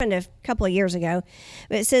happened a couple of years ago.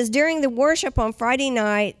 But it says, during the worship on Friday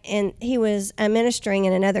night, and he was ministering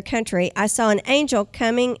in another country, I saw an angel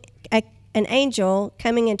coming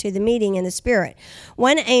into the meeting in the spirit.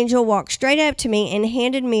 One angel walked straight up to me and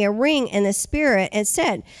handed me a ring in the spirit and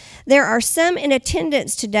said, there are some in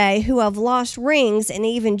attendance today who have lost rings and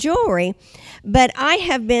even jewelry, but I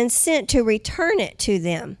have been sent to return it to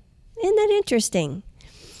them. Isn't that interesting?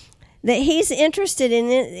 That he's interested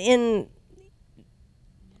in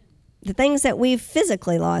the things that we've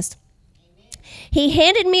physically lost. He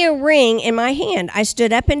handed me a ring in my hand. I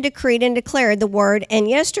stood up and decreed and declared the word. And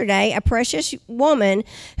yesterday, a precious woman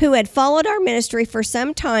who had followed our ministry for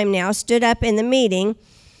some time now stood up in the meeting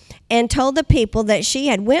and told the people that she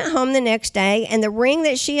had went home the next day and the ring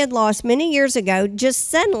that she had lost many years ago just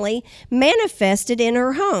suddenly manifested in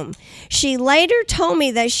her home. She later told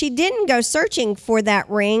me that she didn't go searching for that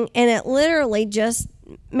ring and it literally just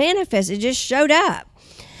manifested, it just showed up.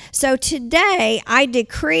 So today I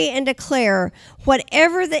decree and declare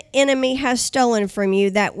whatever the enemy has stolen from you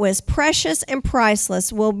that was precious and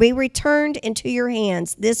priceless will be returned into your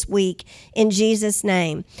hands this week in Jesus'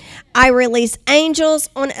 name. I release angels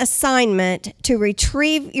on assignment to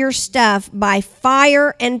retrieve your stuff by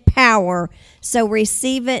fire and power. So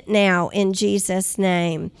receive it now in Jesus'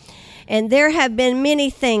 name. And there have been many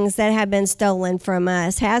things that have been stolen from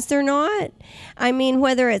us, has there not? I mean,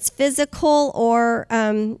 whether it's physical or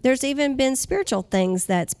there's even been spiritual things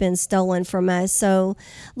that's been stolen from us. So,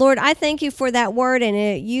 Lord, I thank you for that word,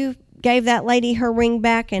 and you gave that lady her ring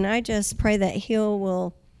back, and I just pray that He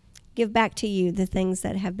will give back to you the things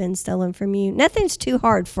that have been stolen from you. Nothing's too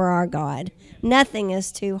hard for our God. Nothing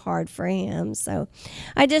is too hard for Him. So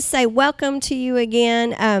I just say welcome to you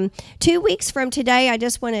again. 2 weeks from today, I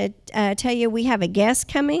just want to tell you we have a guest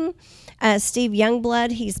coming. Steve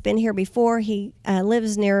Youngblood, he's been here before. He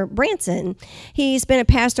lives near Branson. He's been a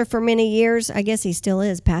pastor for many years. I guess he still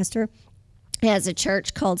is pastor. He has a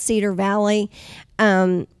church called Cedar Valley.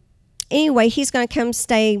 Anyway, he's going to come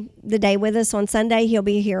stay the day with us on Sunday. He'll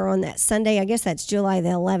be here on that Sunday. I guess that's July the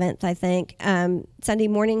 11th, I think. Sunday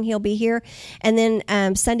morning, he'll be here. And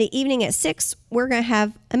then Sunday evening at 6, we're going to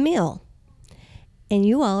have a meal. And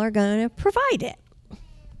you all are going to provide it.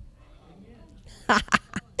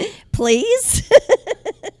 Please?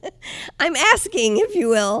 I'm asking, if you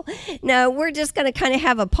will. No, we're just going to kind of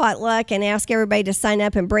have a potluck and ask everybody to sign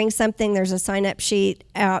up and bring something. There's a sign-up sheet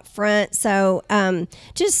out front. So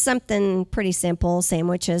just something pretty simple,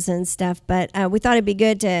 sandwiches and stuff. But we thought it'd be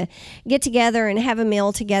good to get together and have a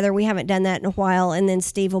meal together. We haven't done that in a while. And then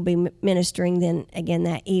Steve will be ministering then again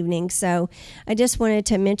that evening. So I just wanted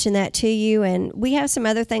to mention that to you. And we have some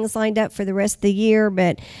other things lined up for the rest of the year.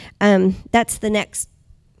 But that's the next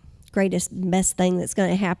greatest, best thing that's going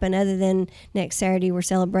to happen. Other than next Saturday, we're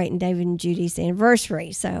celebrating David and Judy's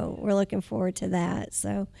anniversary. So we're looking forward to that.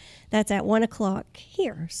 So that's at 1:00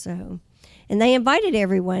 here. So, and they invited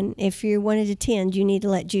everyone. If you wanted to attend, you need to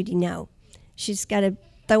let Judy know. She's got to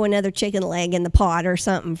throw another chicken leg in the pot or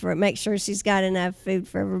something for make sure she's got enough food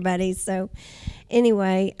for everybody. So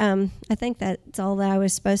anyway, I think that's all that I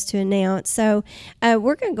was supposed to announce. So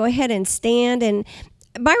we're going to go ahead and stand. And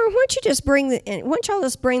Byron, why don't y'all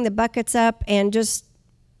just bring the buckets up and just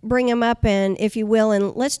bring them up, and if you will,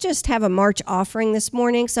 and let's just have a March offering this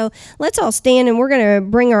morning. So let's all stand, and we're going to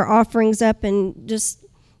bring our offerings up, and just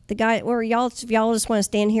the guy, or y'all, if y'all just want to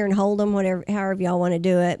stand here and hold them, whatever, however y'all want to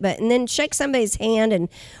do it. But and then shake somebody's hand and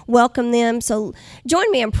welcome them. So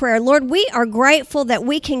join me in prayer. Lord, we are grateful that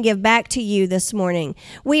we can give back to you this morning.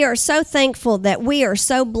 We are so thankful that we are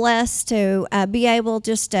so blessed to be able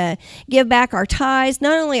just to give back our tithes,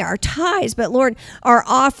 not only our tithes, but Lord, our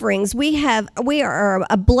offerings. We are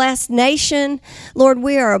a blessed nation. Lord,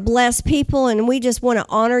 we are a blessed people, and we just want to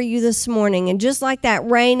honor you this morning. And just like that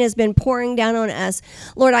rain has been pouring down on us,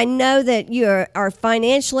 Lord, I know that you are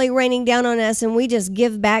financially raining down on us, and we just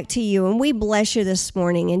give back to you, and we bless you this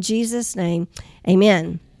morning. In Jesus' name,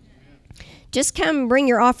 amen. Just come and bring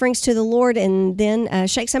your offerings to the Lord, and then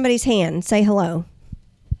shake somebody's hand and say hello.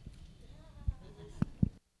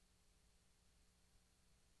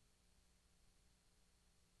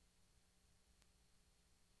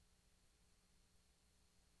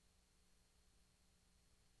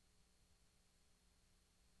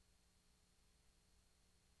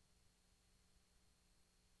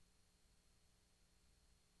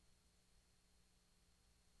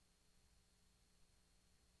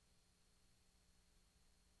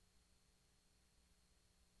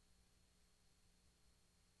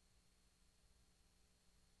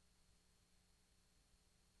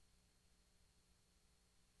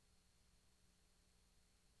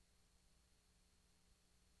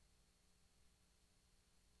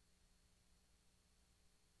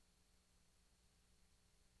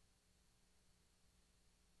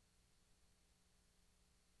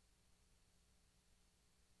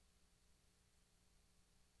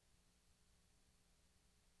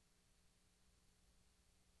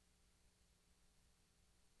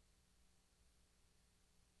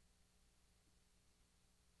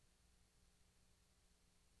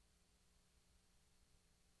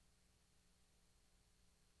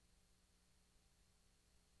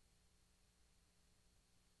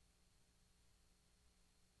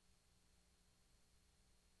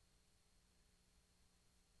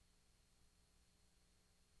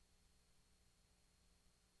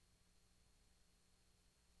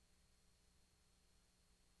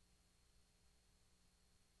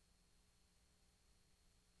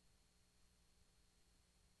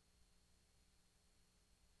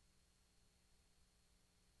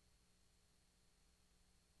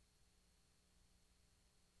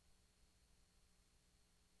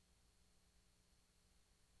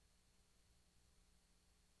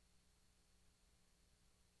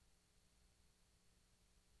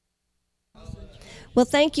 Well,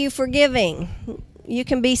 thank you for giving. You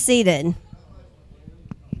can be seated.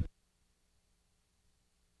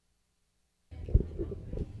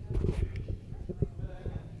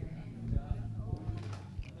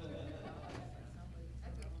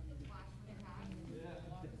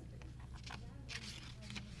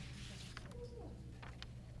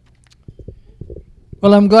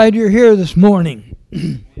 Well, I'm glad you're here this morning.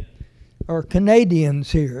 Our Canadians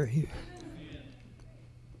here.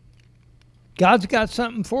 God's got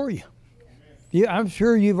something for you. I'm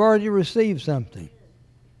sure you've already received something.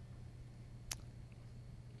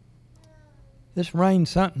 This rain's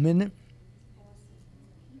something, isn't it?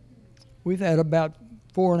 We've had about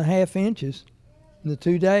 4.5 inches in the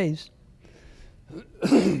 2 days.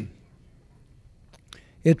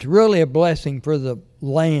 It's really a blessing for the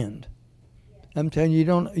land. I'm telling you, you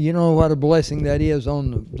don't know what a blessing that is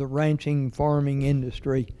on the ranching, farming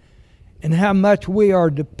industry, and how much we are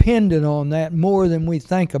dependent on that more than we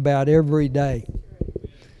think about every day.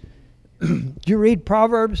 Did you read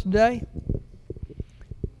Proverbs today?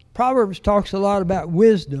 Proverbs talks a lot about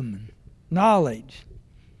wisdom and knowledge.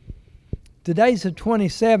 Today's the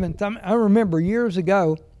 27th. I remember years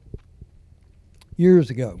ago,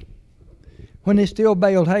 when they still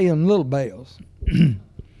baled hay in little bales.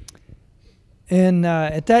 And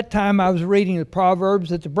at that time, I was reading the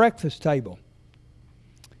Proverbs at the breakfast table.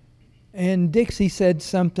 And Dixie said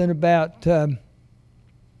something about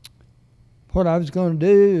what I was going to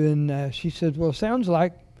do. And she said, well, it sounds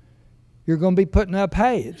like you're going to be putting up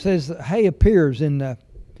hay. It says that hay appears in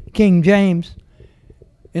King James.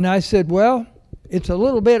 And I said, well, it's a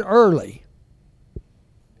little bit early.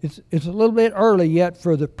 It's a little bit early yet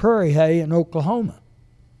for the prairie hay in Oklahoma.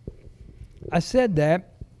 I said that.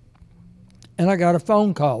 And I got a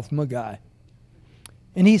phone call from a guy.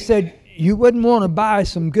 And he said, you wouldn't want to buy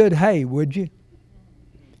some good hay, would you?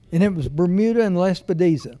 And it was Bermuda and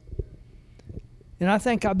Lespedeza. And I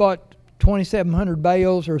think I bought 2,700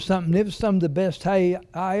 bales or something. It was some of the best hay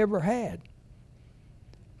I ever had.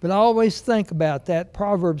 But I always think about that.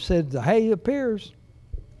 Proverbs said, the hay appears.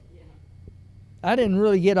 I didn't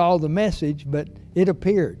really get all the message, but it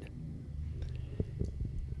appeared.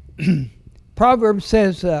 Proverbs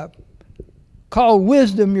says, call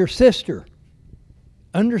wisdom your sister,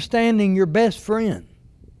 understanding your best friend.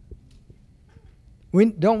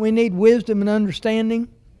 Don't we need wisdom and understanding?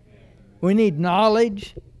 We need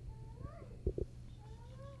knowledge.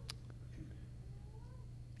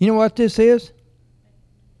 You know what this is?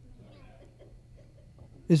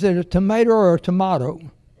 Is it a tomato or a tomato?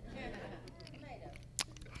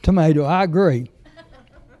 Tomato, I agree.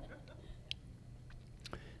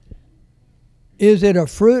 Is it a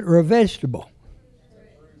fruit or a vegetable?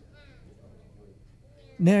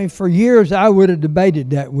 Now, for years, I would have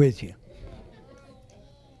debated that with you.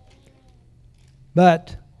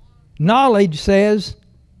 But knowledge says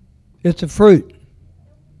it's a fruit.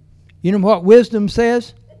 You know what wisdom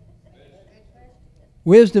says?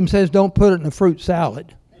 Wisdom says don't put it in a fruit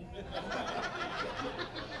salad.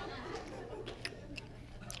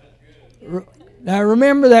 Now,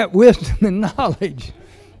 remember that wisdom and knowledge.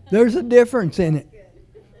 There's a difference in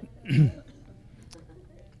it.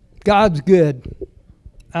 God's good.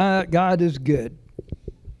 God is good.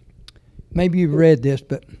 Maybe you've read this,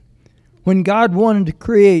 but when God wanted to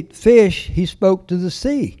create fish, he spoke to the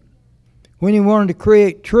sea. When he wanted to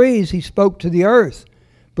create trees, he spoke to the earth.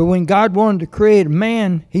 But when God wanted to create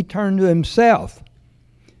man, he turned to himself.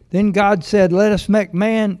 Then God said, let us make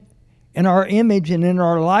man in our image and in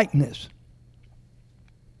our likeness.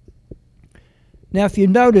 Now, if you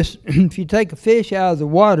notice, if you take a fish out of the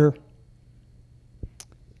water,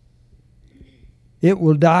 it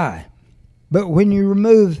will die. But when you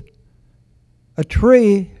remove a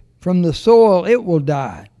tree from the soil, it will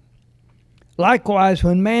die. Likewise,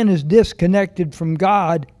 when man is disconnected from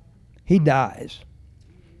God, he dies.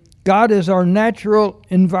 God is our natural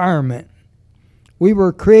environment. We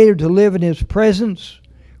were created to live in his presence.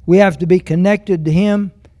 We have to be connected to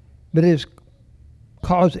him, but it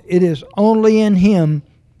is only in him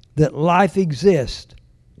that life exists.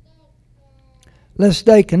 Let's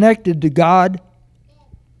stay connected to God.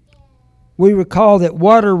 We recall that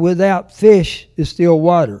water without fish is still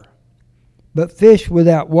water, but fish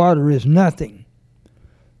without water is nothing.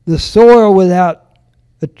 The soil without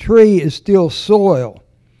a tree is still soil,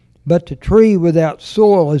 but the tree without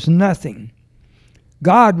soil is nothing.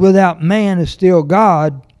 God without man is still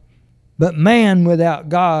God, but man without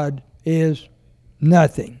God is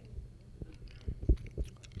nothing.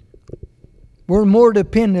 We're more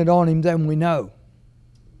dependent on him than we know.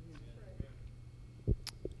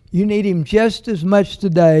 You need him just as much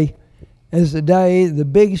today as the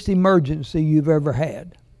biggest emergency you've ever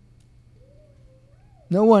had.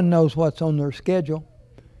 No one knows what's on their schedule.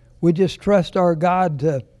 We just trust our God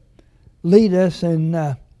to lead us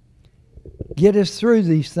and get us through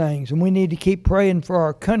these things. And we need to keep praying for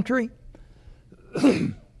our country.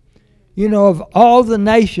 You know, of all the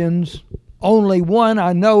nations, only one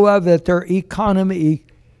I know of that their economy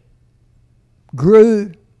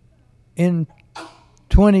grew in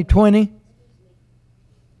 2020.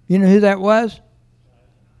 You know who that was?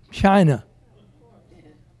 China.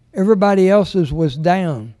 Everybody else's was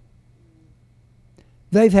down.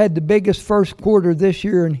 They've had the biggest first quarter this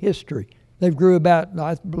year in history. They've grew about,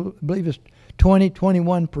 I believe it's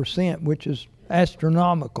 21%, which is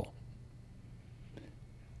astronomical.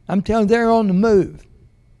 I'm telling you, they're on the move.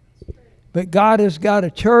 But God has got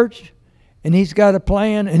a church, and He's got a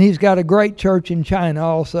plan, and He's got a great church in China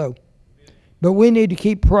also. But we need to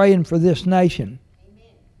keep praying for this nation.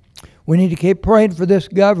 We need to keep praying for this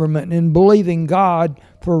government and believing God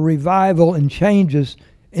for revival and changes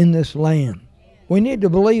in this land. We need to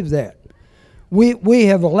believe that. We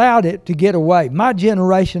have allowed it to get away. My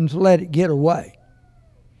generation's let it get away.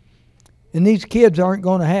 And these kids aren't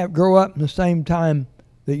going to grow up in the same time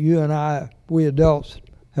that you and I, we adults,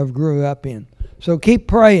 have grew up in. So keep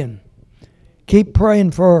praying. Keep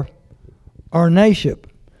praying for our nation.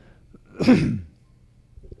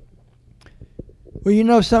 Well, you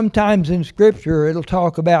know, sometimes in Scripture it'll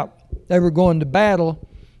talk about they were going to battle,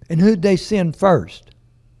 and who'd they send first?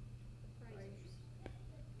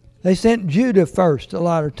 They sent Judah first a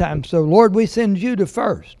lot of times. So, Lord, we send Judah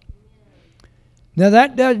first. Now,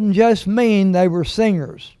 that doesn't just mean they were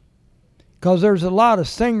singers, because there's a lot of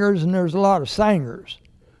singers and there's a lot of singers.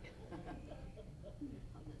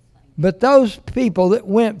 But those people that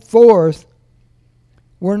went forth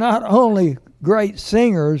were not only great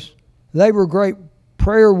singers, they were great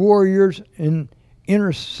prayer warriors and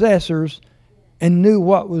intercessors and knew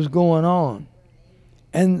what was going on.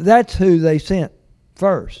 And that's who they sent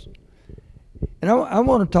first. And I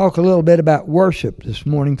want to talk a little bit about worship this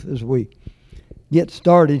morning as we get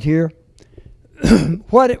started here.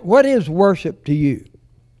 What is worship to you?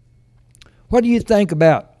 What do you think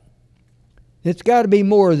about? It's got to be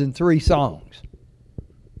more than 3 songs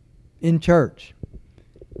in church.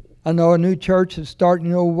 I know a new church is starting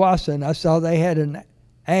in Owassa, and I saw they had an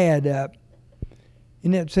ad up,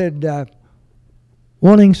 and it said,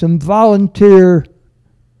 wanting some volunteer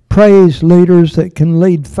praise leaders that can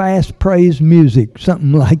lead fast praise music,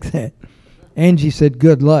 something like that. Angie said,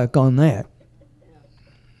 good luck on that.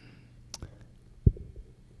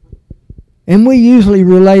 And we usually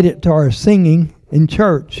relate it to our singing in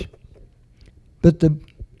church. But the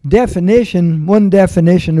one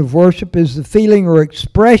definition of worship is the feeling or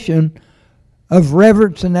expression of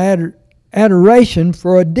reverence and adoration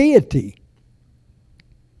for a deity.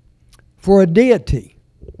 For a deity.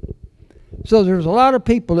 So there's a lot of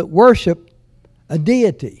people that worship a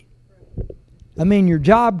deity. I mean, your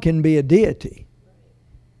job can be a deity.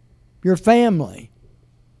 Your family,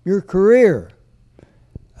 your career,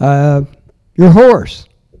 your horse,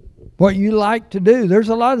 what you like to do. There's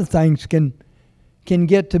a lot of things can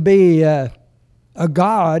get to be a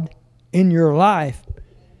God in your life.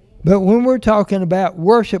 But when we're talking about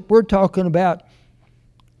worship, we're talking about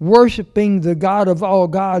worshiping the God of all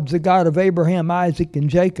gods, the God of Abraham, Isaac, and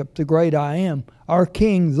Jacob, the great I Am, our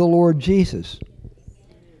King, the Lord Jesus.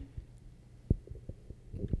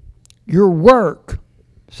 Your work,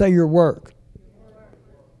 say your work,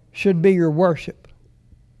 should be your worship.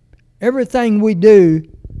 Everything we do,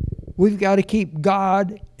 we've got to keep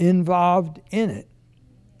God involved in it.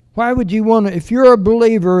 Why would you want to, if you're a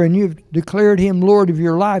believer and you've declared Him Lord of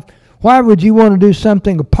your life, why would you want to do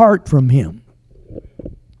something apart from Him?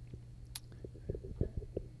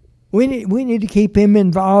 We need to keep Him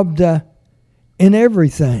involved in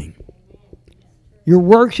everything. Your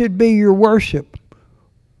work should be your worship.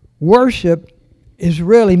 Worship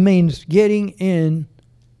really means getting in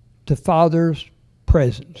to Father's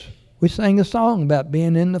presence. We sang a song about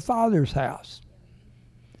being in the Father's house.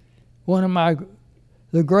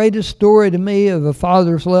 The greatest story to me of a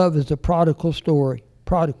father's love is the prodigal story.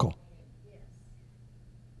 Prodigal.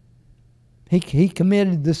 He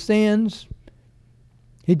committed the sins.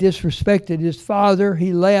 He disrespected his father.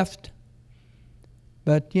 He left.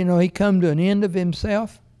 But, he come to an end of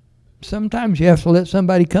himself. Sometimes you have to let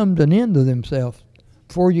somebody come to an end of themselves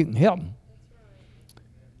before you can help them.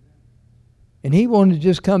 And he wanted to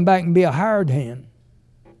just come back and be a hired hand.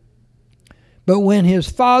 But when his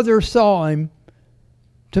father saw him,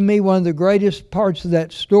 to me, one of the greatest parts of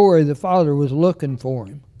that story, the father was looking for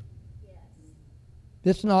him.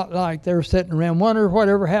 It's not like they're sitting around wondering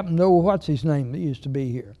whatever happened to what's his name that used to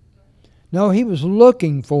be here. No, he was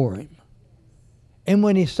looking for him. And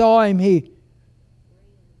when he saw him, he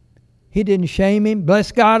didn't shame him.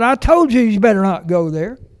 Bless God, I told you better not go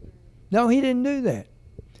there. No, he didn't do that.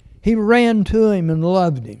 He ran to him and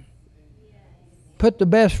loved him. Put the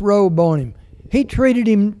best robe on him. He treated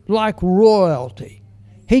him like royalty.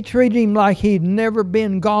 He treated him like he'd never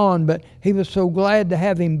been gone, but he was so glad to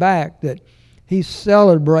have him back that he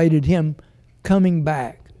celebrated him coming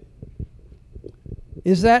back.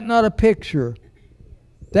 Is that not a picture?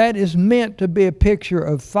 That is meant to be a picture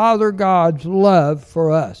of Father God's love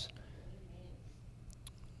for us.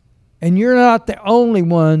 And you're not the only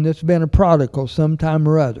one that's been a prodigal sometime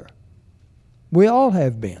or other. We all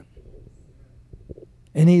have been.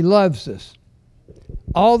 And He loves us.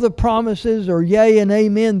 All the promises are yea and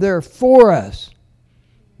amen. They're for us.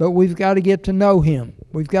 But we've got to get to know Him.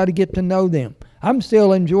 We've got to get to know them. I'm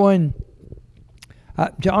still enjoying...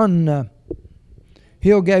 John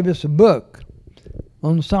Hill gave us a book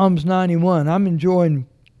on Psalms 91. I'm enjoying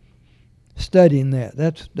studying that.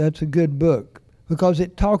 That's a good book because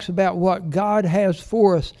it talks about what God has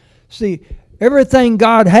for us. See, everything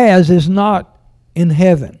God has is not in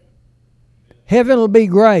heaven. Heaven will be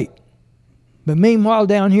great. But meanwhile,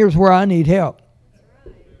 down here's where I need help.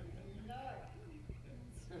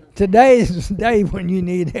 Today is the day when you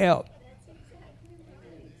need help.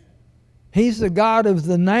 He's the God of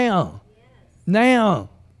the now. Now.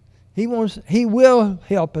 He will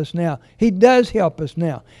help us now. He does help us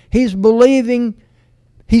now. He's believing,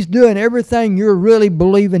 He's doing everything you're really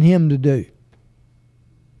believing Him to do.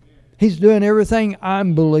 He's doing everything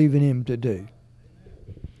I'm believing Him to do.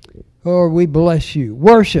 Lord, we bless You.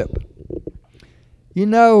 Worship. You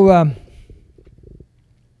know,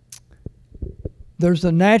 there's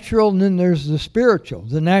the natural and then there's the spiritual.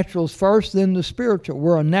 The natural's first, then the spiritual.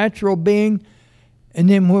 We're a natural being, and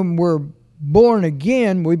then when we're born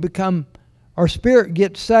again, our spirit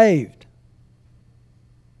gets saved.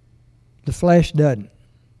 The flesh doesn't.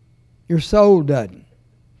 Your soul doesn't.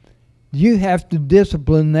 You have to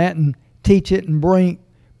discipline that and teach it and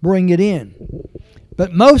bring it in.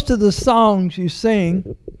 But most of the songs you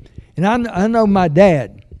sing, and I know my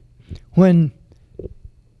dad, when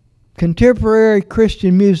contemporary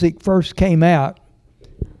Christian music first came out,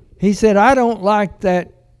 he said, I don't like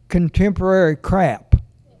that contemporary crap.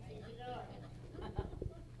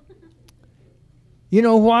 You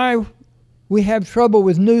know why we have trouble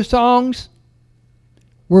with new songs?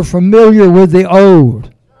 We're familiar with the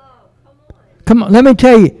old. Come on, let me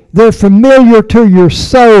tell you, they're familiar to your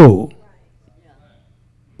soul.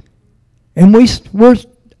 And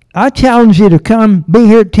I challenge you to come, be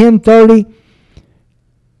here at 10:30,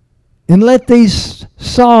 and let these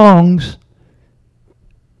songs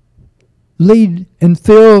lead and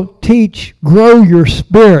fill, teach, grow your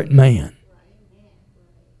spirit, man.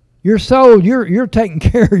 Your soul, you're taking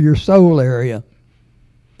care of your soul area.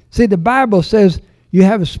 See, the Bible says you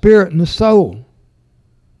have a spirit and a soul.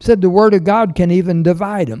 It said the Word of God can even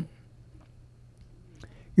divide them.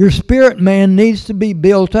 Your spirit man needs to be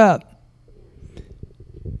built up.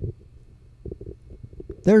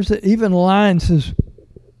 There's even a line that says,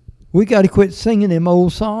 we got to quit singing them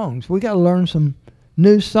old songs. We got to learn some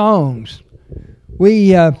new songs.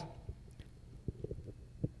 We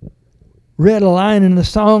read a line in the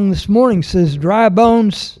song this morning, says, dry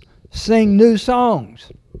bones sing new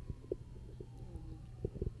songs.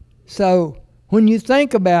 So when you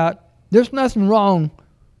think about, there's nothing wrong.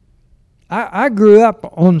 I grew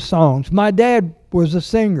up on songs. My dad was a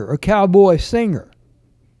singer, a cowboy singer.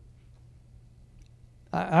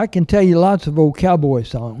 I can tell you lots of old cowboy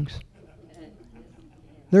songs.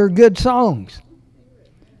 They're good songs.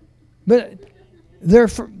 But they're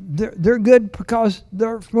good because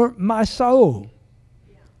they're for my soul.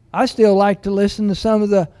 I still like to listen to some of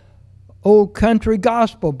the old country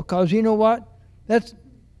gospel because you know what?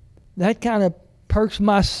 That kind of perks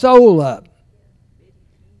my soul up.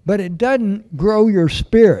 But it doesn't grow your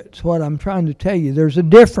spirits, what I'm trying to tell you. There's a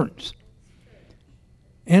difference.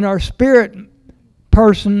 And our spirit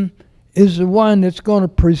person is the one that's going to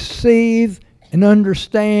perceive and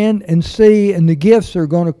understand and see, and the gifts are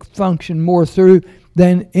going to function more through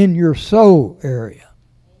than in your soul area.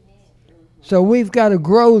 So we've got to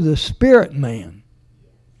grow the spirit man.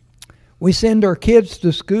 We send our kids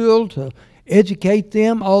to school to educate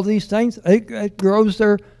them, all these things. It grows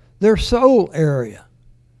their soul area.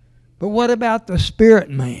 But what about the spirit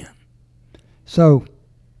man? So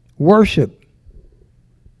worship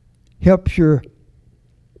helps your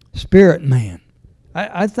spirit man.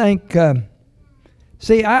 I think,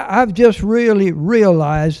 I've just really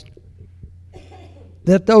realized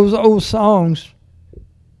that those old songs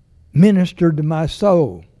ministered to my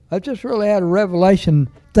soul. I just really had a revelation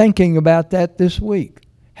thinking about that this week,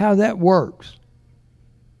 how that works.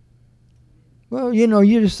 Well, you know,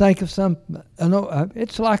 you just think of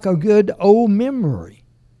it's like a good old memory.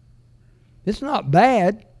 It's not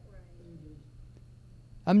bad.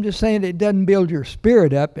 I'm just saying it doesn't build your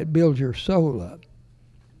spirit up, it builds your soul up.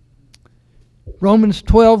 Romans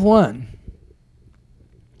 12:1.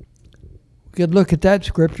 We could look at that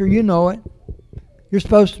scripture, you know it.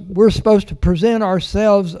 We're supposed to present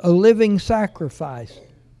ourselves a living sacrifice.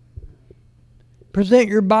 Present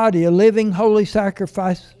your body a living, holy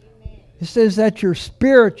sacrifice. It says that's your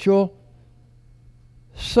spiritual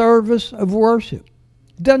service of worship.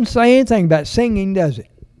 It doesn't say anything about singing, does it?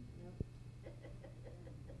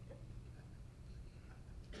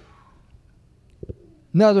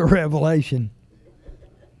 Another revelation.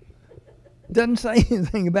 Doesn't say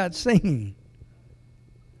anything about singing.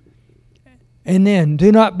 And then,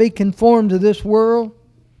 do not be conformed to this world.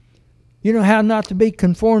 You know how not to be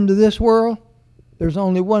conformed to this world? There's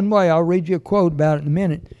only one way. I'll read you a quote about it in a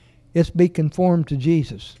minute. It's be conformed to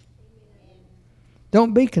Jesus.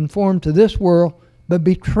 Don't be conformed to this world, but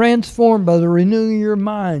be transformed by the renewing of your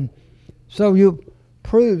mind. So you'll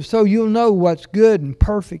know what's good and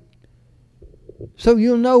perfect. So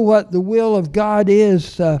you'll know what the will of God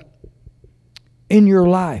is in your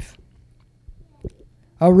life.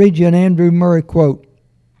 I'll read you an Andrew Murray quote.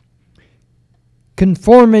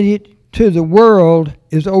 Conformity to the world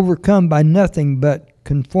is overcome by nothing but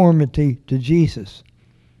conformity to Jesus.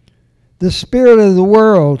 The spirit of the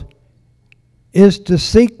world is to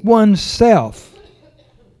seek oneself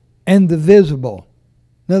and the visible.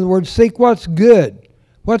 In other words, seek what's good.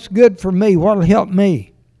 What's good for me? What will help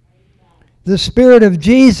me? The spirit of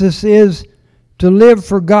Jesus is to live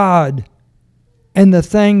for God and the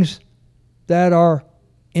things that are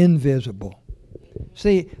invisible.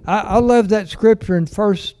 See, I love that scripture in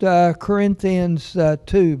 1 Corinthians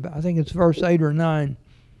 2. I think it's verse 8 or 9.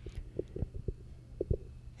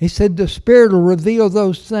 He said the Spirit will reveal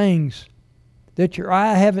those things that your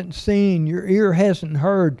eye haven't seen, your ear hasn't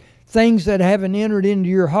heard, things that haven't entered into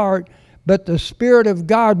your heart, but the Spirit of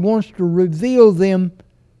God wants to reveal them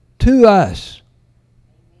to us.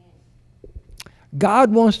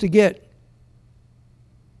 God wants to get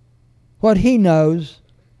what He knows,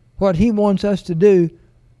 what He wants us to do,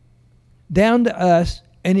 down to us,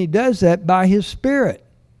 and He does that by His Spirit.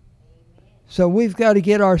 So we've got to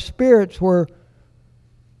get our spirits where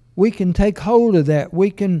we can take hold of that.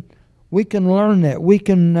 We can learn that. We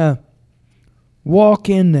can walk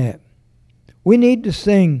in that. We need to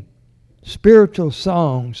sing spiritual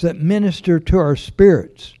songs that minister to our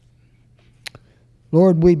spirits.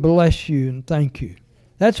 Lord, we bless you and thank you.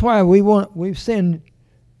 That's why we've sent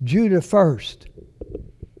Judah first.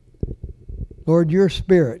 Lord, your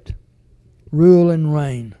Spirit, rule and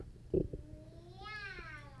reign.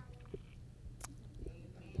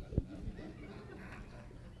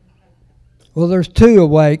 Well, there's two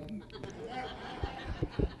awake.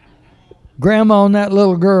 Grandma and that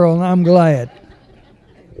little girl, and I'm glad.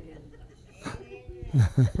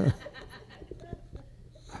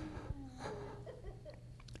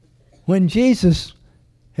 When Jesus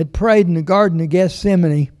had prayed in the Garden of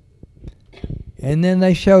Gethsemane, and then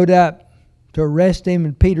they showed up to arrest him,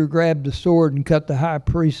 and Peter grabbed the sword and cut the high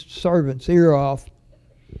priest's servant's ear off,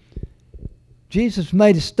 Jesus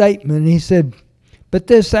made a statement, and he said, "But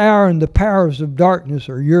this hour and the powers of darkness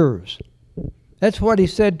are yours." That's what he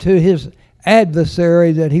said to his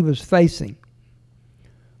adversary that he was facing.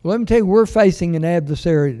 Well, let me tell you, we're facing an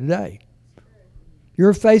adversary today.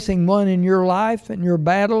 You're facing one in your life and your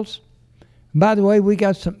battles. By the way, we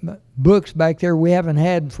got some books back there we haven't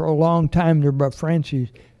had for a long time. They're by Francis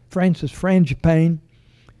Frangipane,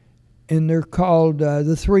 and they're called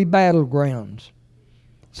The Three Battlegrounds.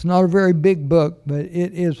 It's not a very big book, but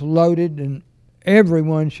it is loaded, and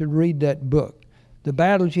everyone should read that book. The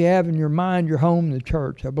battles you have in your mind, your home, and the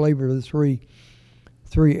church, I believe, are the three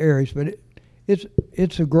areas. But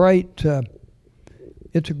it's a great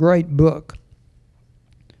book.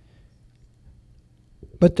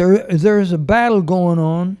 But there is a battle going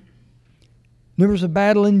on. There was a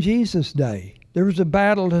battle in Jesus' day. There was a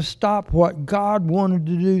battle to stop what God wanted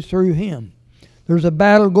to do through him. There's a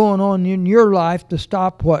battle going on in your life to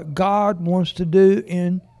stop what God wants to do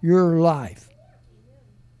in your life.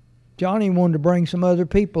 Johnny wanted to bring some other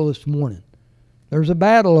people this morning. There's a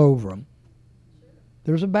battle over them.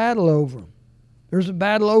 There's a battle over them. There's a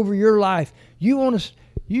battle over your life. You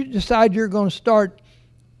decide you're going to start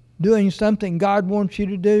doing something God wants you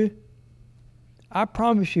to do. I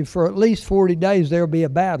promise you, for at least 40 days, there'll be a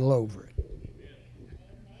battle over it.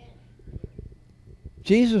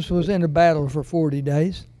 Jesus was in a battle for 40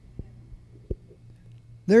 days.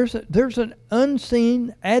 There's an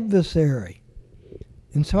unseen adversary.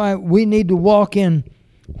 And so we need to walk in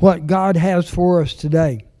what God has for us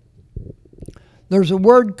today. There's a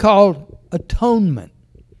word called atonement.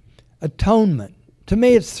 Atonement. To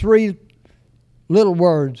me, it's three little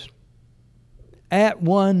words. At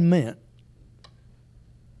one meant.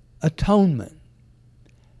 Atonement.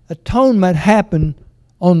 Atonement happened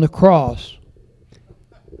on the cross.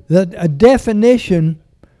 A definition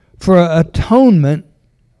for atonement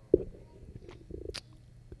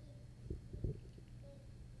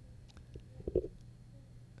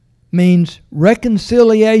means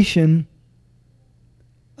reconciliation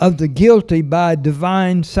of the guilty by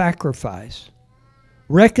divine sacrifice.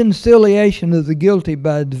 Reconciliation of the guilty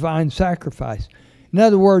by divine sacrifice. In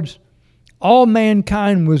other words, all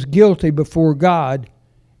mankind was guilty before God,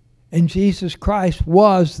 and Jesus Christ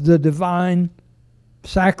was the divine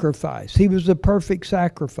sacrifice. He was the perfect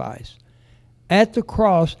sacrifice. At the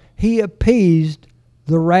cross, He appeased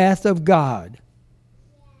the wrath of God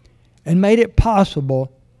and made it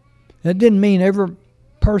possible. That didn't mean every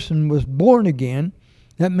person was born again.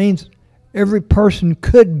 That means every person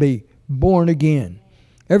could be born again.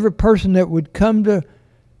 Every person that would come to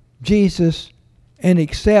Jesus and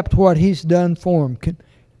accept what He's done for them,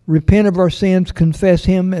 repent of our sins, confess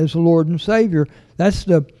Him as Lord and Savior. That's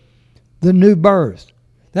the new birth.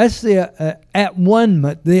 That's the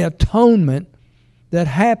at-one-ment, the atonement that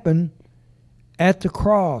happened at the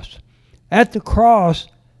cross. At the cross,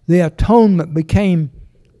 the atonement became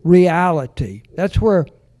reality. That's where,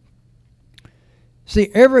 see,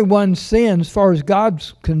 everyone's sin, as far as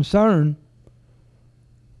God's concerned,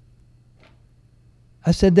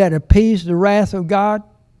 I said that appeased the wrath of God.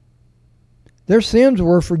 Their sins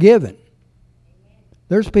were forgiven.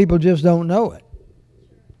 There's people just don't know it.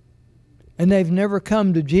 And they've never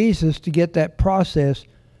come to Jesus to get that process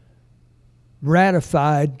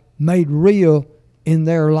ratified, made real in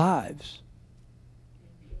their lives.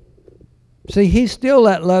 See, He's still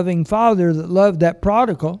that loving Father that loved that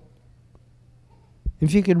prodigal.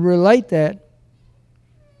 If you could relate that,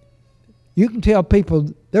 you can tell people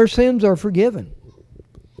their sins are forgiven.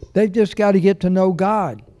 They've just got to get to know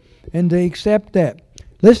God and to accept that.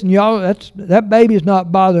 Listen, y'all, that baby's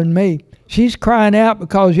not bothering me. She's crying out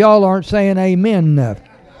because y'all aren't saying amen enough.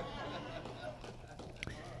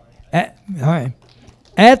 All right.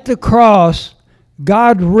 At the cross,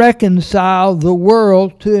 God reconciled the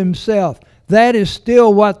world to Himself. That is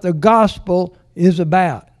still what the gospel is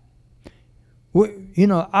about.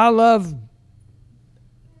 I love,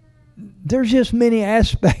 there's just many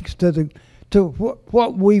aspects to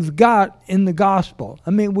what we've got in the gospel.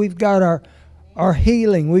 I mean, we've got our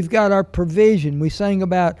healing. We've got our provision. We sang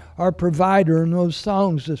about our provider in those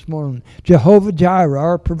songs this morning. Jehovah Jireh,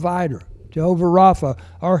 our provider. Jehovah Rapha,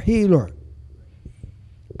 our healer.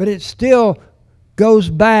 But it still goes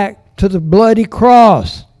back to the bloody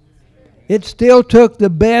cross. It still took the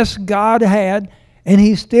best God had, and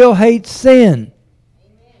He still hates sin.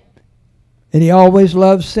 And He always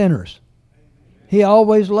loves sinners. He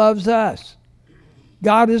always loves us.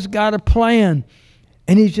 God has got a plan,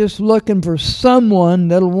 and He's just looking for someone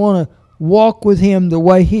that'll want to walk with Him the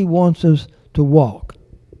way He wants us to walk.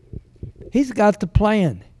 He's got the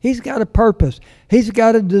plan. He's got a purpose. He's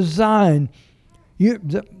got a design.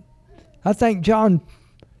 I think John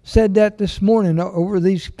said that this morning over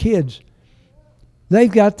these kids.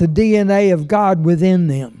 They've got the DNA of God within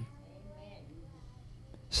them.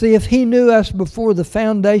 See, if He knew us before the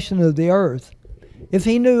foundation of the earth, if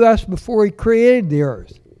He knew us before He created the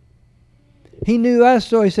earth, He knew us,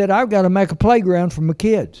 so He said, I've got to make a playground for my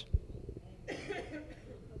kids.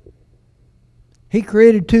 He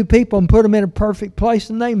created two people and put them in a perfect place,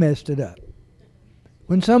 and they messed it up.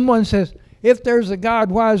 When someone says, if there's a God,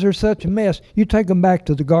 why is there such a mess? You take them back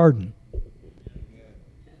to the garden.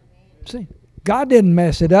 See, God didn't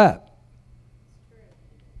mess it up.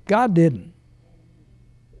 God didn't.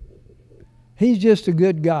 He's just a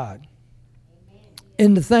good God.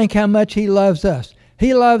 And to think how much He loves us.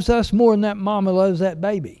 He loves us more than that mama loves that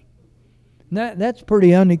baby. That's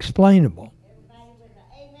pretty unexplainable.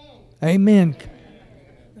 Amen.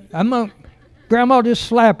 Grandma, just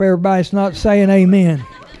slap everybody that's not saying amen.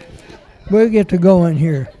 We'll get to going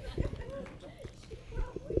here.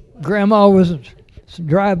 Grandma was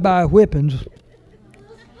drive-by whippings.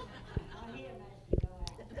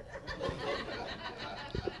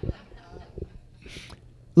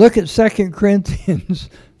 Look at 2 Corinthians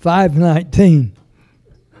 5:19.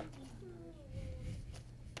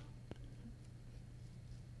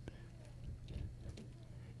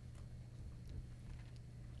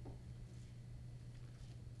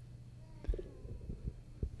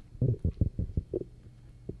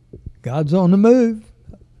 God's on the move.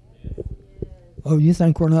 Oh, you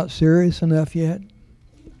think we're not serious enough yet?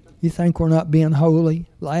 You think we're not being holy,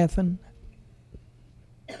 laughing?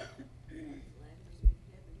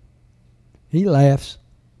 He laughs.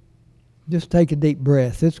 Just take a deep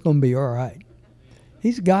breath. It's going to be all right.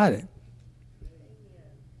 He's got it.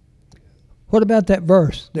 What about that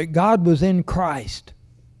verse that God was in Christ?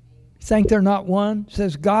 You think they're not one? It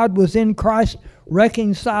says God was in Christ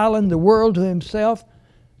reconciling the world to himself,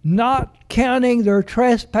 not counting their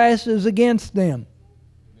trespasses against them.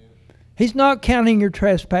 He's not counting your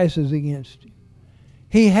trespasses against you.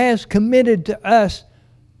 He has committed to us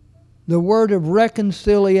the word of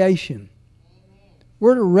reconciliation.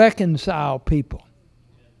 We're to reconcile people.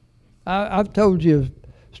 I've told you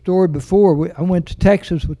a story before. I went to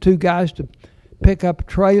Texas with two guys to pick up a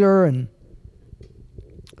trailer, and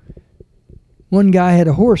one guy had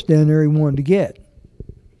a horse down there he wanted to get.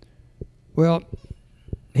 Well,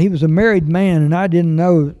 he was a married man, and I didn't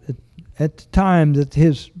know at the time that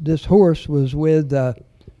this horse was with, let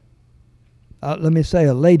me say,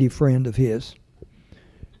 a lady friend of his.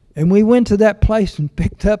 And we went to that place and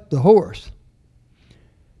picked up the horse.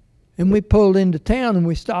 And we pulled into town, and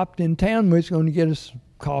we stopped in town. We was going to get us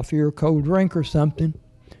coffee or a cold drink or something.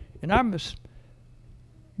 And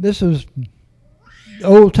this was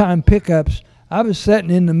old-time pickups. I was sitting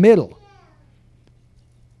in the middle.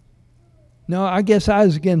 No, I guess I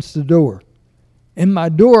was against the door. And my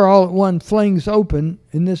door all at once flings open,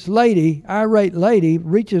 and this lady, irate lady,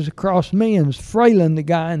 reaches across me and is frailing the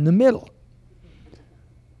guy in the middle.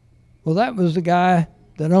 Well, that was the guy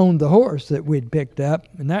that owned the horse that we'd picked up,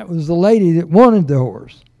 and that was the lady that wanted the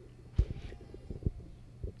horse.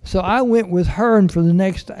 So I went with her, and for the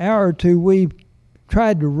next hour or two, we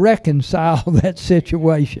tried to reconcile that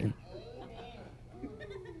situation.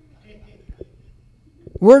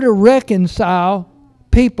 We're to reconcile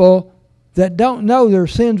people that don't know their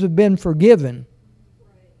sins have been forgiven.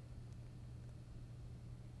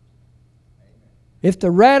 If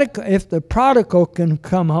the prodigal can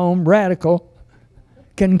come home,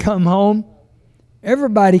 can come home,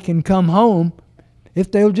 everybody can come home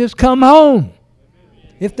if they'll just come home.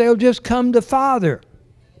 If they'll just come to Father.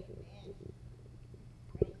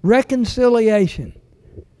 Reconciliation.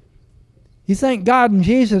 You think God and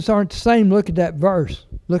Jesus aren't the same? Look at that verse.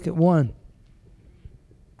 Look at 1.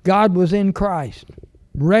 God was in Christ,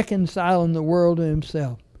 reconciling the world to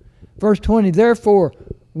himself. Verse 20, therefore,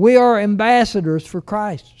 we are ambassadors for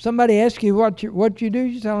Christ. Somebody asks you what you do,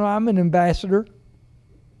 you tell them, I'm an ambassador.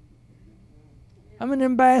 I'm an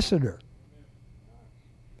ambassador.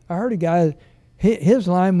 I heard a guy, his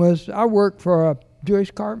line was, I work for a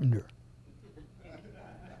Jewish carpenter.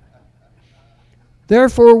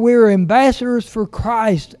 Therefore, we are ambassadors for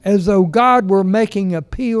Christ, as though God were making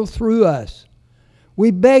appeal through us.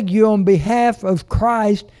 We beg you on behalf of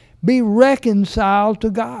Christ, be reconciled to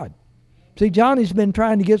God. See, Johnny's been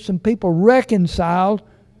trying to get some people reconciled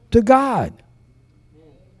to God.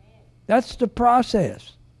 That's the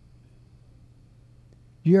process.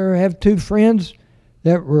 You ever have two friends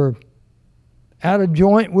that were out of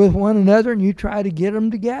joint with one another and you try to get them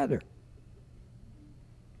together?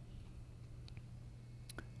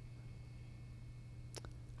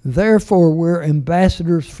 Therefore, we're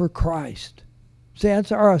ambassadors for Christ. See,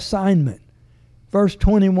 that's our assignment. Verse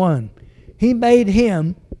 21. He made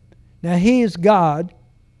him, now he is God,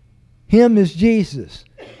 him is Jesus.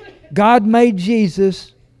 God made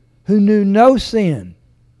Jesus who knew no sin.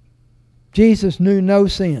 Jesus knew no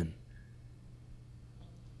sin.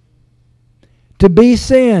 To be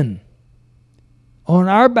sin on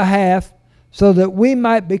our behalf so that we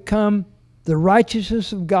might become the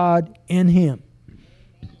righteousness of God in him.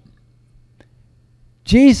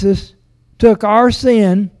 Jesus took our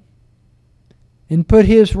sin and put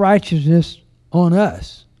his righteousness on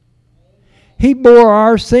us. He bore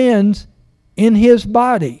our sins in his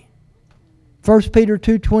body. 1 Peter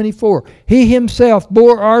 2:24. He himself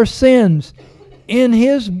bore our sins in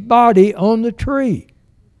his body on the tree,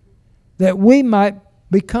 that we might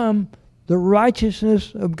become the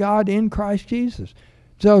righteousness of God in Christ Jesus.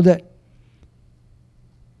 So that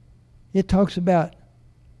it talks about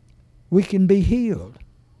we can be healed.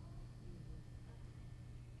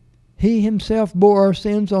 He himself bore our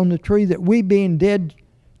sins on the tree, that we, being dead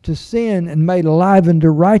to sin and made alive unto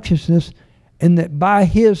righteousness, and that by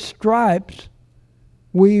his stripes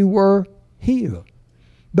we were healed.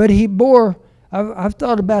 But he bore, I've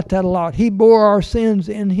thought about that a lot, he bore our sins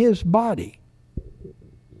in his body.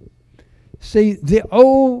 See, the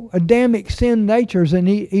old Adamic sin nature is an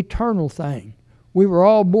eternal thing. We were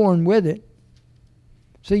all born with it.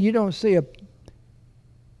 See, you don't see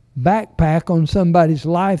backpack on somebody's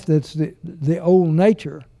life that's the old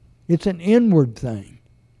nature. It's an inward thing.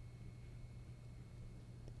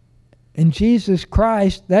 And Jesus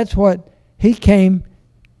Christ, that's what He came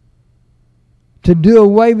to do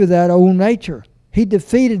away with, that old nature. He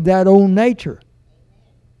defeated that old nature.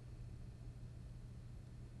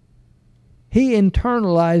 He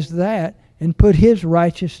internalized that and put His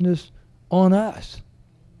righteousness on us.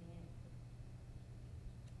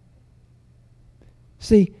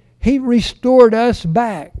 See, He restored us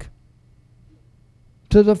back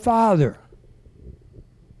to the Father,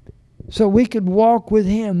 so we could walk with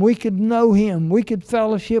Him, we could know Him, we could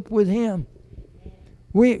fellowship with Him.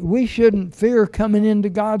 We shouldn't fear coming into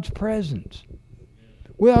God's presence.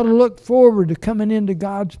 We ought to look forward to coming into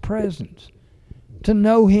God's presence, to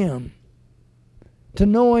know Him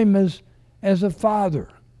as a Father.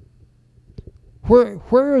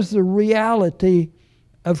 Where is the reality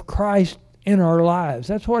of Christ in our lives?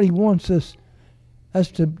 That's what He wants us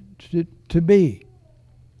to be.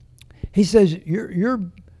 He says,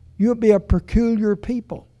 you'll be a peculiar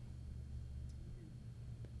people.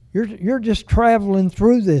 You're just traveling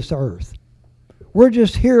through this earth. We're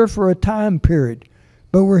just here for a time period,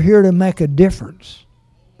 but we're here to make a difference.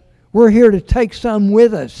 We're here to take some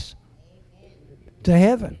with us to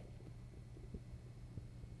heaven.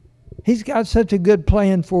 He's got such a good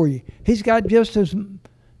plan for you. He's got just as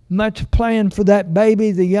much plan for that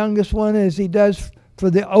baby, the youngest one, as He does for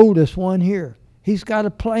the oldest one here. He's got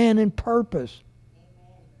a plan and purpose.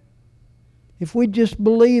 If we just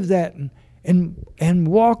believe that and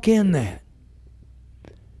walk in that.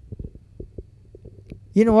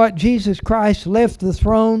 You know what? Jesus Christ left the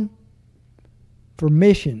throne for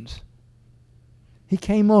missions. He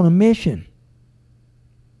came on a mission.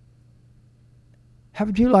 How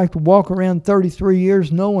would you like to walk around 33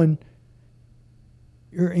 years knowing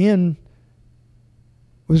your end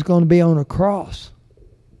was going to be on a cross?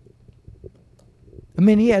 I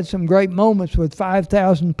mean, He had some great moments with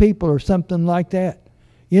 5,000 people or something like that.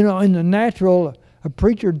 You know, in the natural, a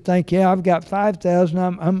preacher would think, yeah, I've got 5,000,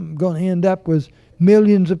 I'm going to end up with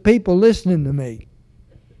millions of people listening to me.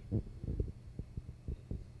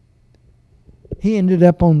 He ended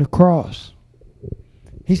up on the cross.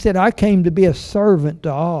 He said, I came to be a servant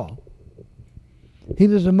to all. He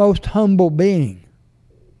was the most humble being.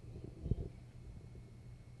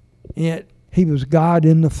 Yet He was God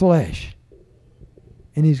in the flesh.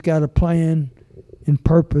 And He's got a plan and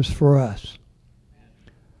purpose for us.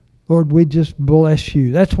 Lord, we just bless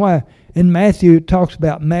You. That's why in Matthew, it talks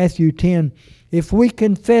about Matthew 10. If we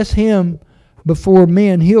confess Him before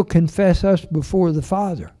men, He'll confess us before the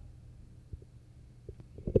Father.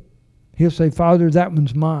 He'll say, Father, that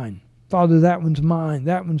one's mine. Father, that one's mine.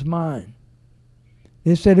 That one's mine.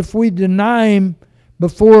 He said if we deny Him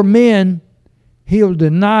before men, He'll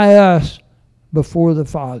deny us before the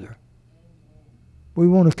Father. We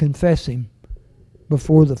want to confess Him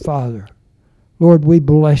before the Father. Lord, we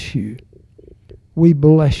bless You. We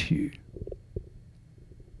bless You.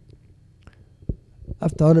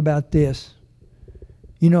 I've thought about this.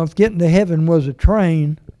 You know, if getting to heaven was a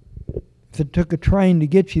train, if it took a train to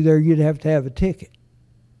get you there, you'd have to have a ticket.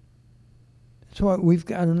 That's why we've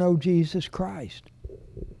got to know Jesus Christ.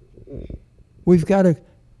 We've got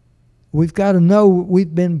to know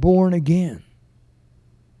we've been born again.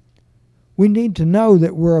 We need to know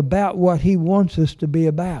that we're about what He wants us to be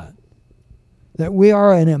about. That we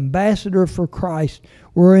are an ambassador for Christ.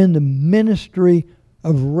 We're in the ministry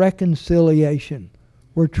of reconciliation.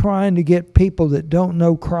 We're trying to get people that don't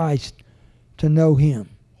know Christ to know Him.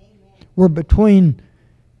 Amen. We're between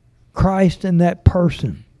Christ and that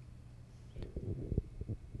person.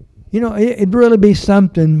 You know, it'd really be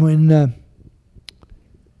something when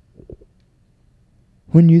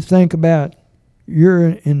you think about you're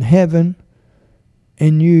in heaven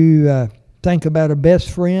and you think about a best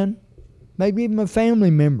friend, maybe even a family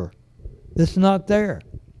member that's not there.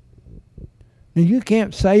 Now, you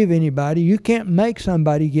can't save anybody. You can't make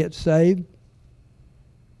somebody get saved.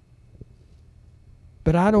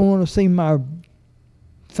 But I don't want to see my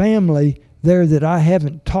family there that I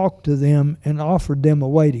haven't talked to them and offered them a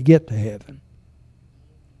way to get to heaven.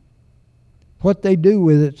 What they do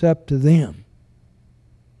with it's up to them.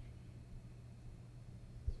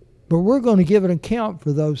 But we're going to give an account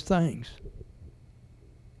for those things.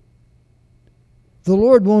 The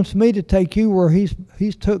Lord wants me to take you where He's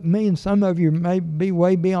took me, and some of you may be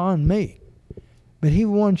way beyond me. But He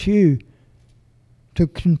wants you to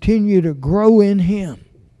continue to grow in Him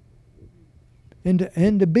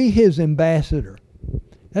and to be His ambassador.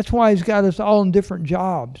 That's why He's got us all in different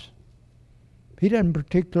jobs. He doesn't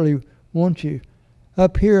particularly want you.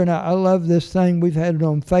 up here, and I love this thing. We've had it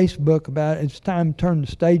on Facebook about it's time to turn the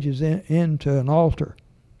stages into an altar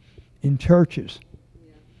in churches.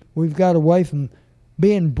 Yeah. We've got away from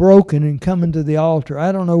being broken and coming to the altar.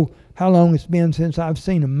 I don't know how long it's been since I've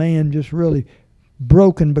seen a man just really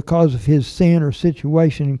broken because of his sin or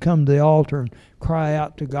situation and come to the altar and cry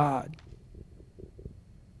out to God.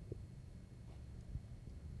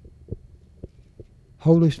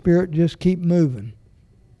 Holy Spirit, just keep moving.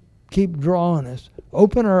 Keep drawing us.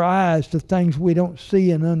 Open our eyes to things we don't see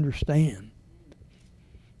and understand.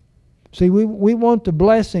 See, we want the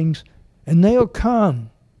blessings, and they'll come.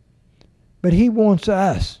 But He wants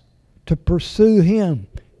us to pursue Him.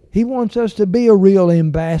 He wants us to be a real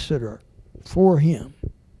ambassador for Him.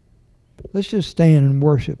 Let's just stand and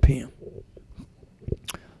worship Him.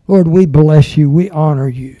 Lord, we bless You. We honor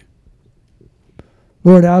You.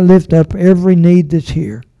 Lord, I lift up every need that's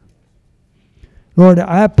here. Lord,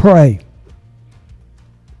 I pray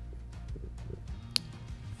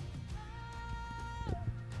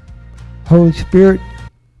Holy Spirit,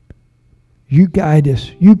 You guide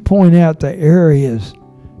us. You point out the areas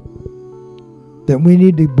that we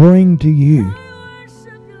need to bring to You.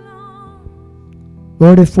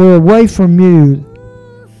 Lord, if we're away from You,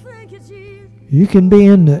 You can be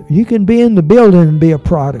in the building and be a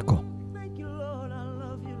prodigal.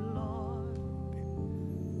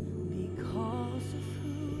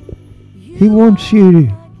 He wants you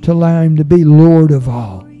to allow Him to be Lord of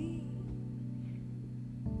all.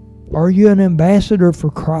 Are you an ambassador for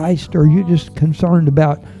Christ, or are you just concerned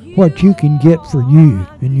about what you can get for you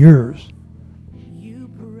and yours?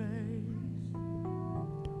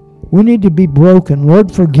 We need to be broken. Lord,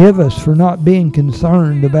 forgive us for not being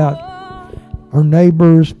concerned about our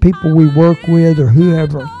neighbors, people we work with, or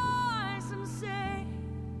whoever.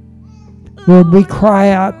 Lord, we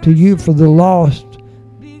cry out to You for the lost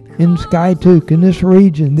in Skiatook, in this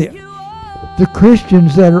region, the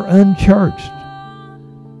Christians that are unchurched.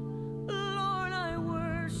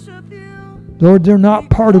 Lord, they're not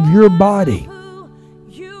part of Your body.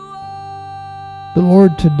 But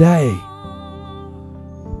Lord, today,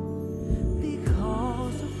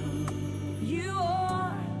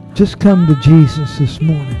 just come to Jesus this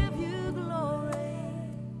morning.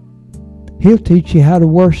 He'll teach you how to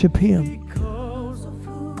worship Him,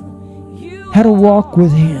 how to walk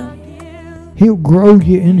with Him. He'll grow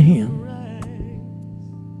you in Him.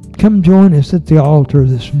 Come join us at the altar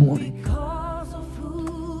this morning.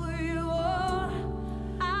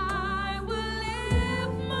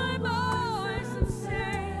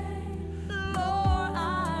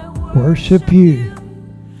 Worship You.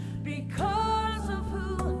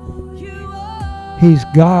 He's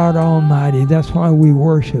God Almighty. That's why we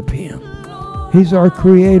worship Him. He's our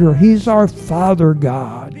Creator. He's our Father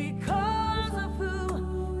God.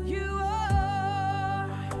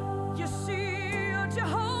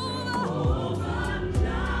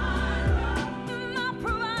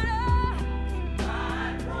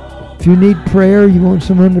 If you need prayer, you want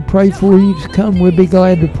someone to pray for you, just come. We'll be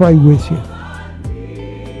glad to pray with you.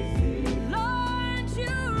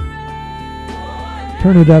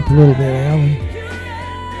 Turn it up a little bit, Alan.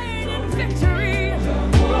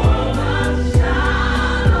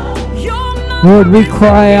 Lord, we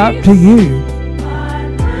cry out to You.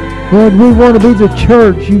 Lord, we want to be the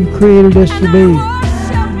church You've created us to be.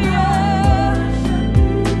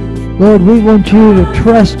 Lord, we want You to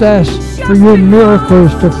trust us for Your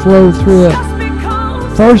miracles to flow through it.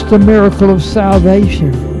 First, the miracle of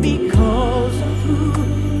salvation.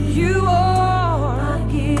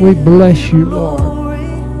 We bless You, Lord.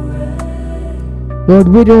 Lord,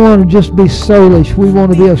 we don't want to just be soulish. We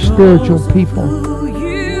want to be a spiritual people.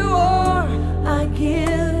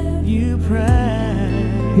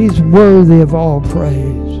 He's worthy of all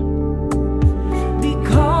praise.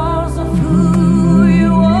 Because of who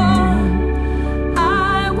You are,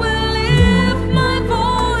 I will lift my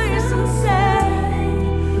voice and say,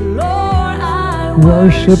 Lord, I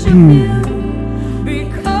worship You.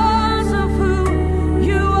 Because of who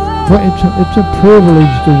You are, Well, it's a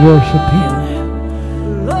privilege to worship Him.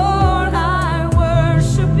 Lord, I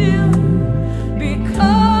worship You.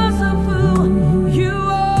 Because of who You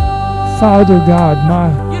are, Father God,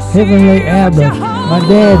 my Heavenly Abba, my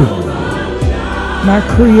Daddy, my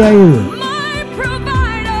Creator. my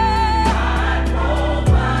provider.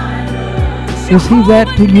 Is He that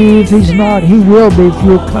to You? If He's not, He will be if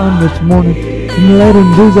you'll come this morning and let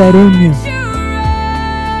Him do that in you.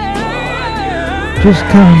 Just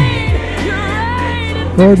come.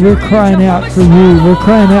 Lord, we're crying out for You. We're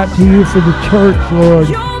crying out to You for the church, Lord.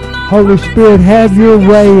 Holy Spirit, have Your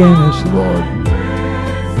way in us, Lord.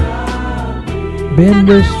 Bend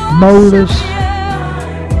us, mold us,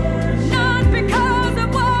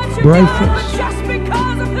 bracelets. Just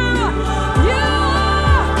because of who you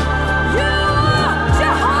are,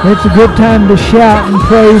 Jehovah. It's a good time to shout and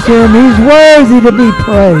praise Him. He's worthy to be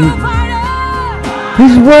praised.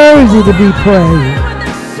 He's worthy to be praised. When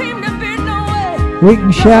there seemed to be no way. We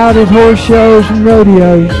can shout at horse shows and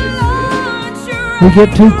rodeos. Lord, you're We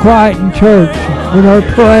get too quiet in church with our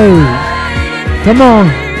praise. Come on.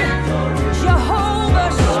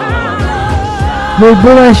 Jehovah Shalom. We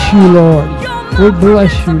bless you, Lord. We You're my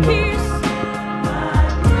bless Prince you, of Lord. Peace.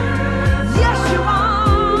 Yes, you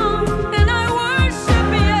are, and I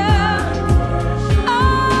worship you.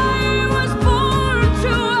 I was born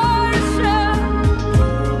to worship.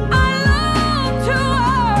 I love to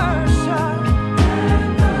worship.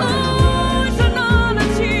 Oh, it's an honor,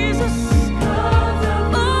 Jesus. Oh, I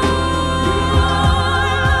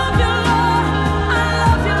love you, Lord. I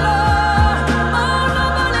love you, Lord. Oh,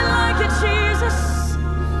 nobody like you, Jesus.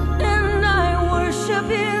 And I worship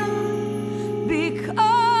you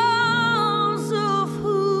because of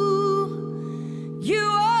who you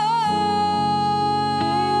are.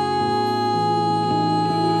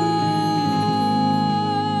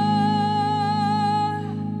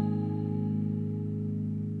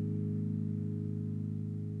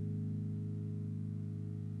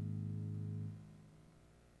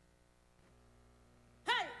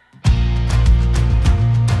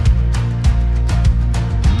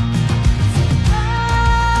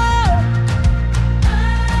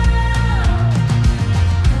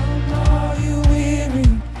 Come all you weary,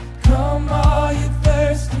 come all you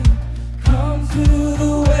thirsty, come to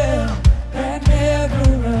the well that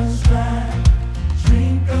never runs dry.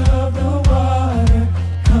 Drink of the water,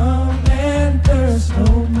 come and thirst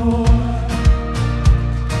no more.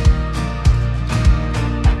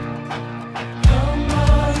 Come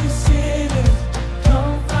all you sinners,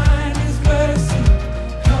 come find His mercy,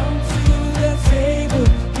 come to the table,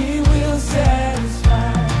 He will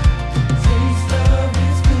satisfy. Taste of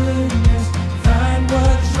His goodness, find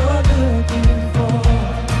what you're looking for.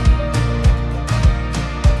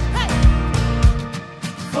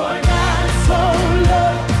 For God so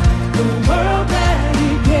loved the world that He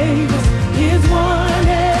gave us His one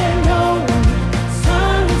and only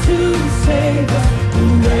Son to save us.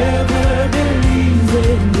 Whoever believes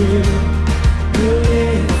in Him will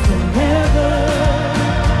live forever.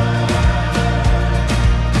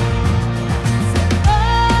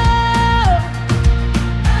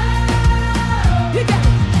 You got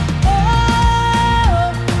it.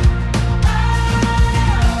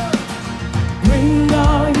 Bring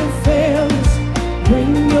all your failures,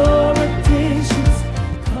 bring your addictions.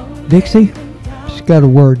 Come Dixie, she's got a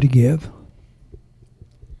word to give.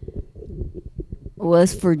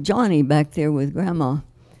 Was for Johnny back there with Grandma.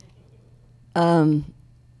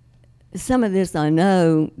 Some of this I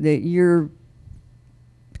know that you're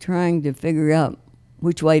trying to figure out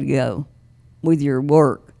which way to go with your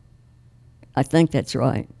work. I think that's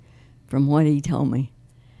right, from what he told me.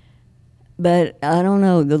 But I don't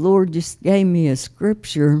know, the Lord just gave me a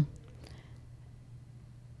scripture,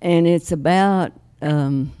 and it's about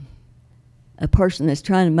a person that's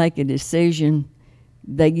trying to make a decision.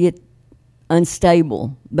 They get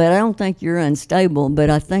unstable, but I don't think you're unstable, but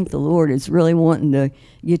I think the Lord is really wanting to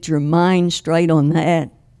get your mind straight on that,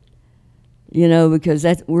 you know, because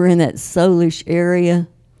we're in that soulish area.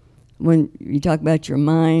 When you talk about your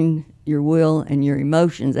mind, your will, and your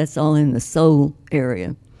emotions, that's all in the soul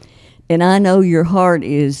area. And I know your heart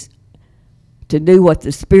is to do what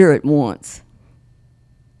the Spirit wants.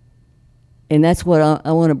 And that's what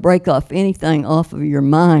I want to break off anything off of your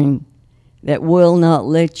mind that will not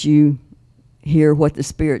let you hear what the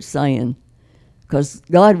Spirit's saying. Because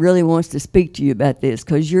God really wants to speak to you about this.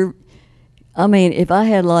 Because if I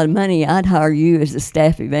had a lot of money, I'd hire you as a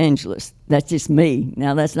staff evangelist. That's just me.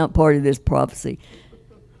 Now, that's not part of this prophecy.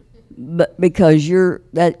 But because you've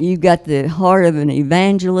got the heart of an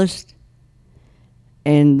evangelist,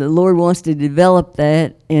 and the Lord wants to develop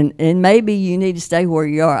that, and maybe you need to stay where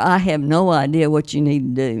you are. I have no idea what you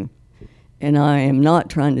need to do, and I am not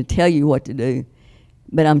trying to tell you what to do,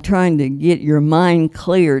 but I'm trying to get your mind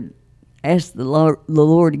cleared. Ask the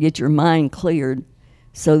Lord to get your mind cleared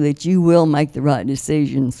so that you will make the right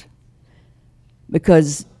decisions,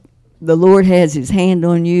 because the Lord has His hand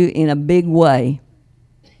on you in a big way,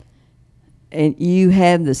 and you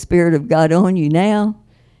have the Spirit of God on you now,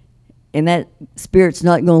 and that Spirit's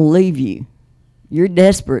not going to leave you. You're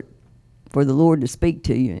desperate for the Lord to speak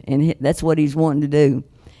to you, and that's what He's wanting to do,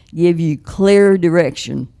 give you clear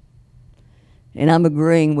direction. And I'm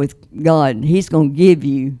agreeing with God. He's going to give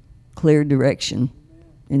you clear direction.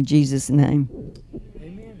 In Jesus' name.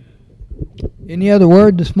 Any other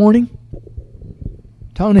word this morning?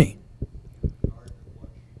 Tony.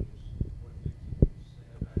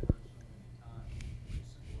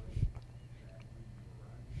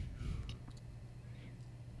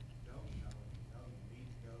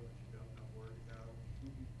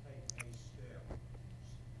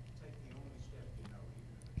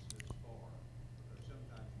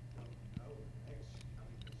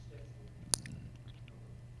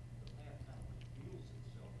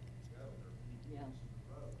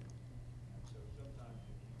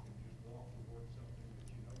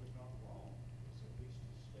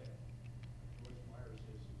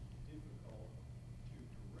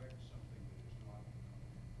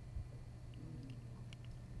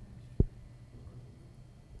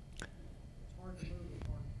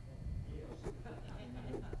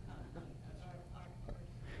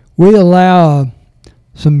 We allow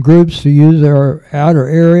some groups to use our outer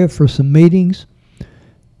area for some meetings.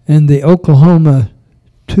 And the Oklahoma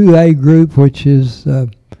 2A group, which is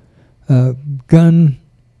gun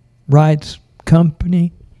rights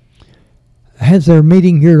company, has their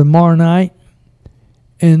meeting here tomorrow night.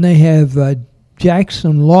 And they have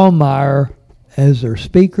Jackson Lawmeyer as their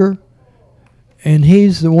speaker. And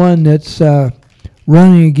he's the one that's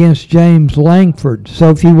running against James Langford.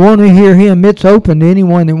 So if you want to hear him, it's open to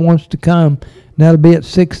anyone that wants to come. And that'll be at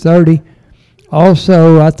 6:30.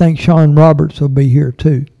 Also, I think Sean Roberts will be here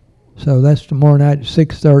too. So that's tomorrow night at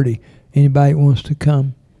 6:30. Anybody that wants to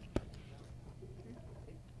come.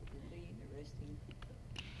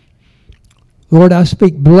 Lord, I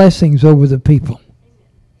speak blessings over the people.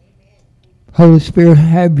 Holy Spirit,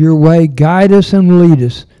 have your way. Guide us and lead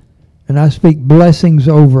us. And I speak blessings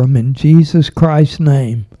over them in Jesus Christ's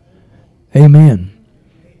name. Amen.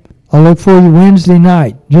 I'll look for you Wednesday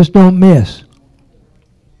night. Just don't miss.